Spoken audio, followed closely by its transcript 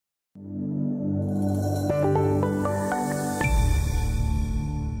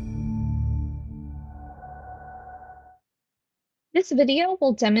This video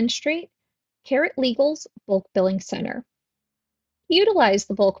will demonstrate CARET Legal's Bulk Billing Center. To utilize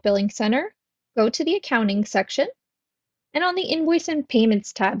the Bulk Billing Center, go to the Accounting section, and on the Invoice and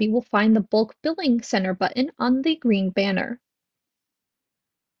Payments tab, you will find the Bulk Billing Center button on the green banner.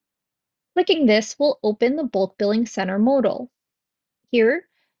 Clicking this will open the Bulk Billing Center modal. Here,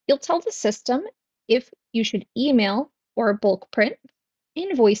 you'll tell the system if you should email or bulk print,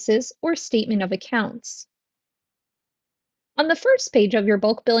 invoices, or statement of accounts. On the first page of your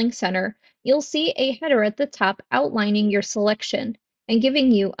Bulk Billing Center, you'll see a header at the top outlining your selection and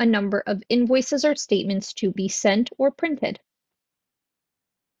giving you a number of invoices or statements to be sent or printed.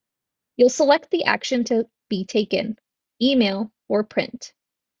 You'll select the action to be taken, email or print.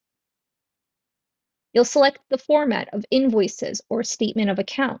 You'll select the format of invoices or statement of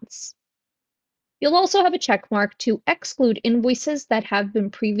accounts. You'll also have a check mark to exclude invoices that have been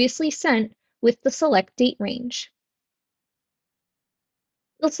previously sent with the select date range.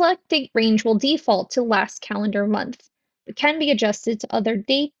 The select date range will default to last calendar month, but can be adjusted to other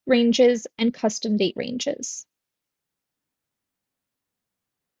date ranges and custom date ranges.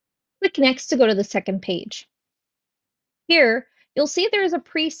 Click Next to go to the second page. Here, you'll see there is a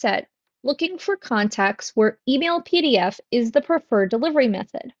preset looking for contacts where email PDF is the preferred delivery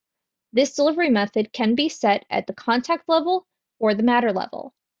method. This delivery method can be set at the contact level or the matter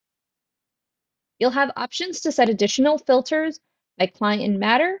level. You'll have options to set additional filters by client and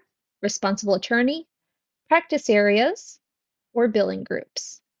matter, responsible attorney, practice areas, or billing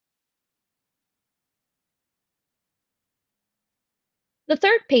groups. The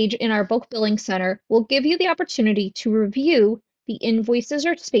third page in our Bulk Billing Center will give you the opportunity to review the invoices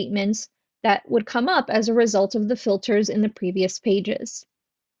or statements that would come up as a result of the filters in the previous pages.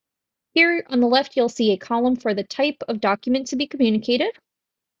 Here on the left, you'll see a column for the type of document to be communicated,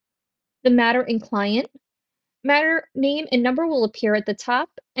 the matter and client. Matter name and number will appear at the top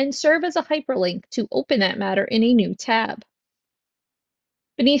and serve as a hyperlink to open that matter in a new tab.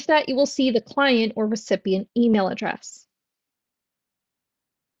 Beneath that, you will see the client or recipient email address.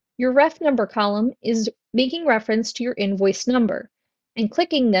 Your ref number column is making reference to your invoice number, and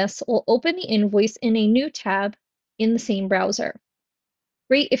clicking this will open the invoice in a new tab in the same browser.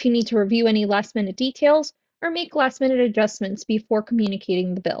 Great if you need to review any last-minute details or make last-minute adjustments before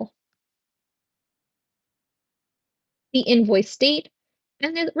communicating the bill. The invoice date,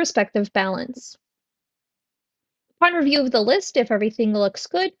 and the respective balance. Upon review of the list, if everything looks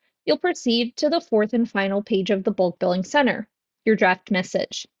good, you'll proceed to the fourth and final page of the Bulk Billing Center, your draft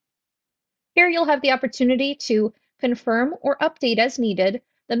message. Here you'll have the opportunity to confirm or update as needed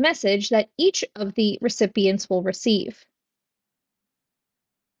the message that each of the recipients will receive.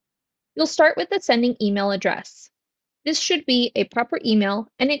 You'll start with the sending email address. This should be a proper email,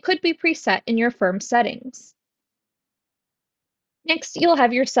 and it could be preset in your firm settings. Next, you'll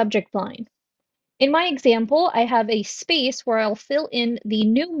have your subject line. In my example, I have a space where I'll fill in the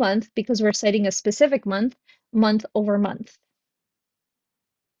new month because we're citing a specific month, month over month.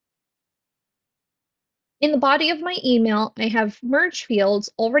 In the body of my email, I have merge fields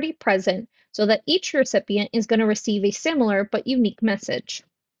already present so that each recipient is going to receive a similar but unique message.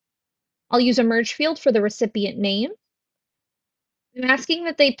 I'll use a merge field for the recipient name. I'm asking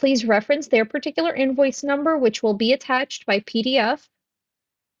that they please reference their particular invoice number, which will be attached by PDF.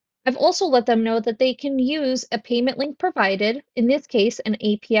 I've also let them know that they can use a payment link provided, in this case, an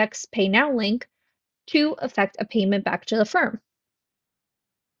APX Pay Now link, to effect a payment back to the firm.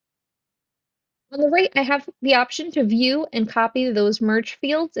 On the right, I have the option to view and copy those merge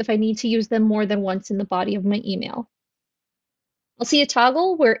fields if I need to use them more than once in the body of my email. I'll see a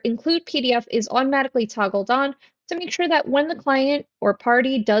toggle where Include PDF is automatically toggled on to make sure that when the client or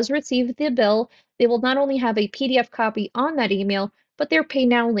party does receive the bill, they will not only have a PDF copy on that email, but their Pay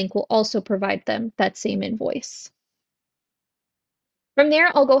Now link will also provide them that same invoice. From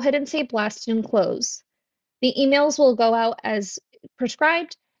there, I'll go ahead and say Blast and Close. The emails will go out as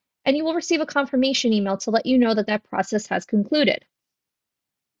prescribed, and you will receive a confirmation email to let you know that that process has concluded.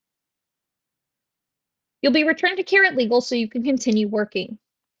 You'll be returned to CARET Legal so you can continue working.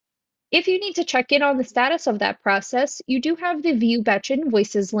 If you need to check in on the status of that process, you do have the View Batch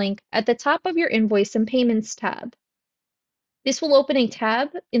Invoices link at the top of your Invoice and Payments tab. This will open a tab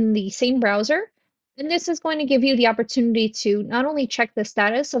in the same browser, and this is going to give you the opportunity to not only check the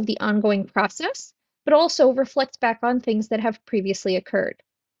status of the ongoing process, but also reflect back on things that have previously occurred.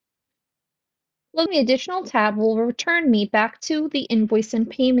 Closing the additional tab will return me back to the Invoice and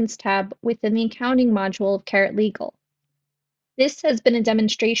Payments tab within the Accounting module of CARET Legal. This has been a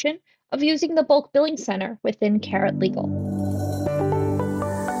demonstration of using the Bulk Billing Center within CARET Legal.